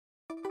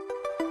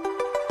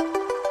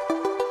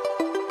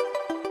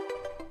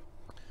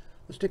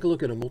Let's take a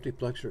look at a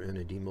multiplexer and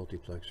a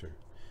demultiplexer.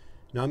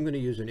 Now I'm going to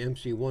use an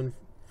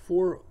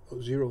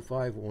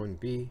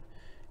MC14051B,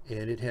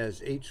 and it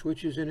has 8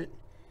 switches in it,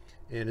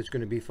 and it's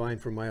going to be fine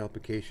for my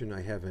application.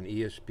 I have an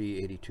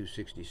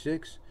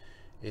ESP8266,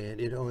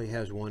 and it only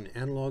has one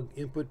analog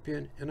input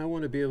pin, and I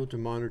want to be able to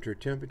monitor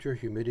temperature,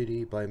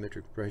 humidity,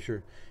 biometric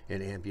pressure,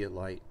 and ambient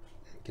light,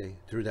 okay,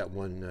 through that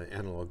one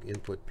analog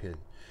input pin.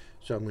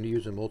 So I'm going to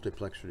use a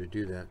multiplexer to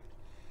do that.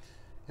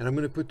 And I'm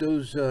going to put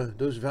those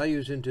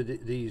values into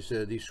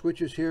these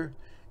switches here,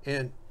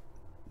 and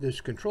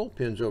this control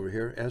pins over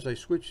here. As I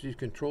switch these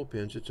control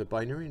pins, it's a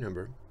binary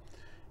number,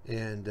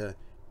 and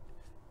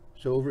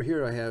so over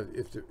here I have,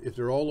 if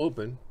they're all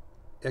open,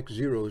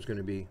 X0 is going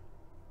to be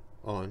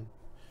on.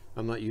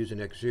 I'm not using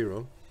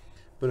X0,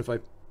 but if I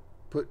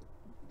put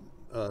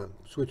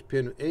switch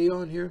pin A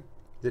on here,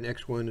 then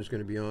X1 is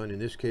going to be on. In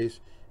this case,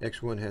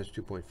 X1 has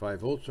 2.5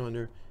 volts on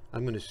there.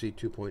 I'm going to see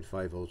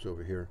 2.5 volts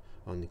over here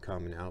on the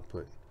common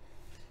output.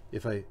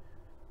 If I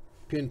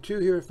pin 2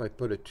 here, if I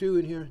put a 2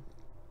 in here,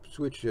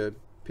 switch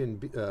pin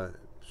B,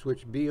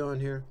 switch B on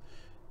here,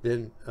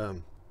 then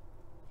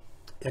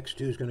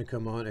X2 is going to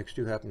come on.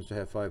 X2 happens to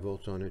have 5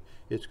 volts on it.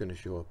 It's going to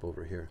show up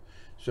over here.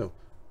 So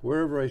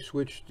wherever I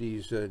switch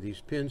these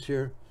pins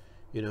here,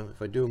 you know,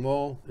 if I do them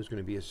all, there's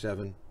going to be a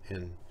 7,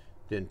 and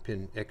then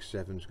pin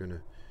X7 is going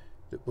to,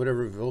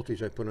 whatever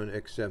voltage I put on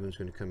X7 is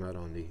going to come out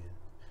on the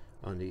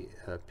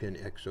pin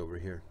X over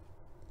here,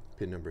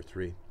 pin number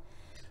 3.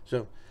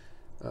 So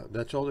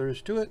that's all there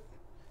is to it.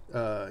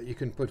 You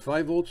can put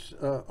 5 volts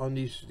on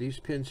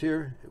these pins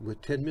here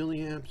with 10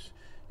 milliamps.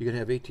 You can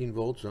have 18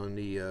 volts on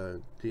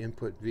the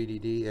input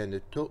VDD, and the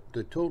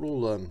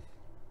total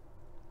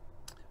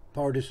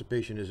power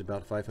dissipation is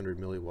about 500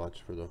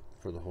 milliwatts for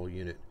the whole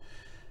unit.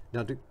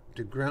 Now to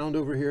ground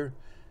over here,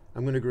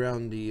 I'm going to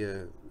ground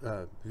the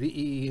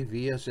VEE,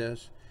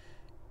 VSS,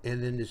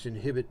 and then this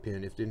inhibit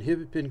pin. If the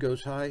inhibit pin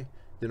goes high,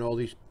 then all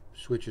these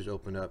switches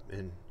open up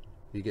and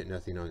you get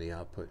nothing on the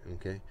output.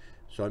 Okay,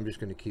 so I'm just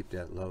going to keep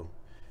that low.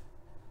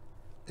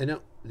 And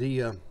now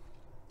these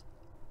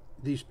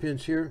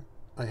pins here,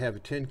 I have a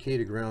 10K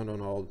to ground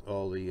on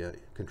all the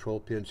control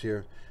pins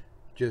here,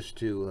 just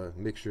to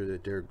make sure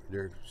that they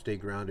stay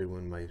grounded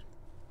when my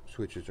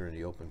switches are in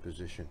the open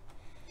position.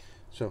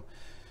 So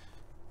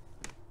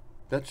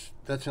that's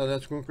how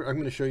that's going. I'm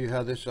going to show you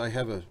how this. I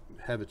have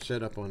it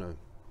set up on a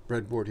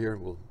breadboard here.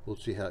 We'll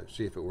see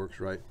if it works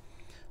right.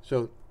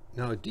 So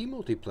now a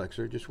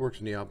demultiplexer just works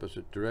in the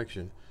opposite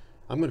direction.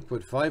 I'm going to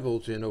put 5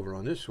 volts in over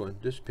on this one,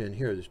 this pin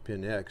here, this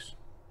pin X.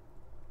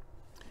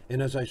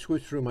 And as I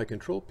switch through my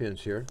control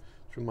pins here,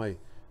 through my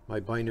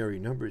binary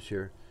numbers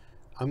here,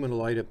 I'm going to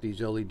light up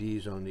these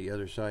LEDs on the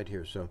other side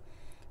here. So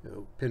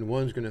pin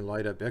 1 is going to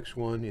light up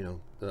X1. You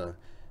know,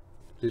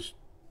 this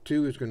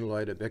 2 is going to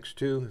light up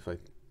X2. If I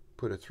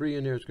put a 3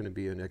 in there, it's going to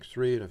be an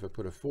X3. And if I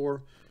put a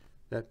 4,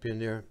 that pin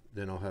there,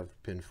 then I'll have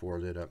pin 4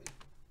 lit up.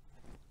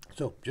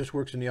 So just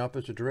works in the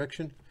opposite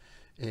direction,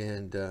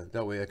 and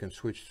that way I can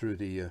switch through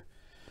the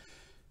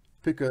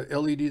pick a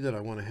LED that I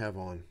want to have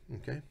on.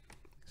 Okay,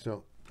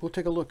 so we'll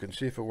take a look and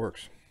see if it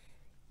works.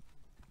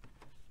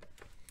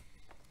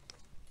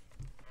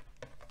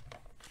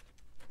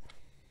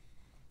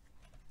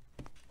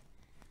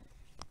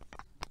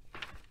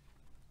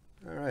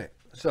 All right,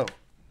 so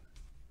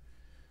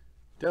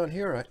down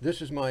here,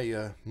 this is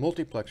my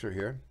multiplexer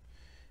here,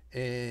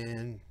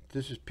 and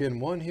this is pin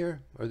 1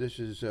 here, or this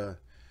is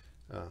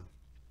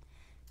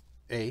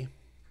A,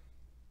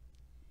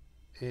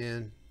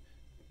 and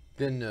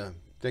then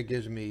that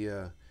gives me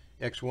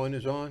X1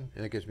 is on,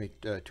 and that gives me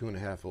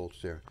 2.5 volts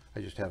there.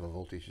 I just have a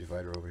voltage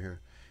divider over here,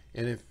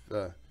 and if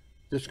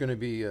this is going to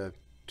be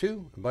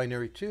 2, a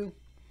binary 2,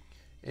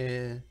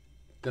 and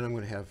then I'm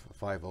going to have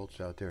 5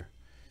 volts out there.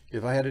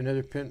 If I had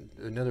another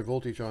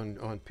voltage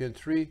on pin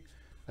 3,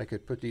 I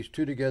could put these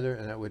 2 together,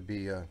 and that would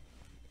be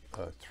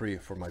 3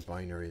 for my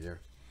binary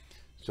there.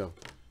 So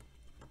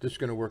this is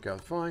going to work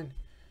out fine.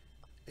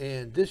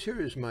 And this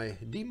here is my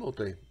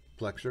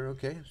demultiplexer.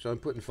 Okay, so I'm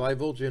putting 5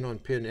 volts in on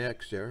pin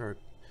X there,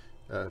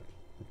 or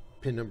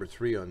pin number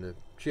 3 on the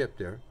chip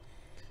there.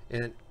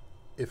 And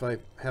if I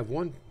have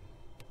one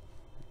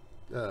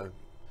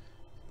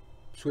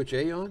switch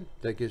A on,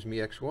 that gives me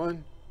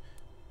X1.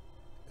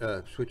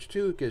 Switch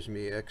 2 gives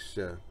me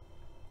X2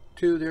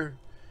 there.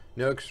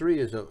 Now X3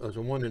 is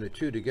a 1 and a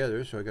 2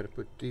 together, so I got to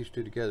put these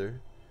 2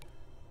 together.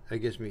 That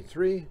gives me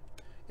 3.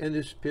 And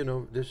this pin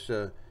over this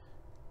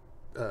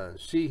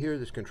C here,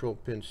 this control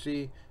pin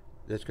C,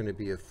 that's going to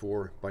be a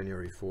 4,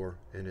 binary 4,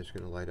 and it's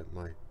going to light up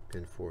my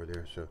pin 4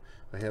 there. So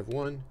I have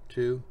 1,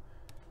 2,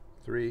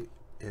 3,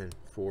 and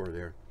 4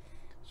 there.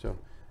 So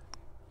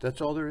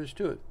that's all there is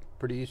to it.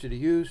 Pretty easy to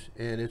use,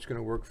 and it's going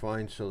to work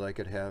fine, so that I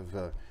could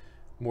have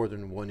more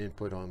than one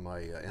input on my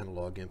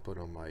analog input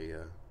on my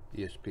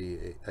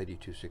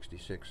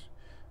ESP8266.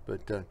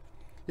 But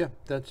yeah,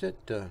 that's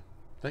it.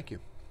 Thank you.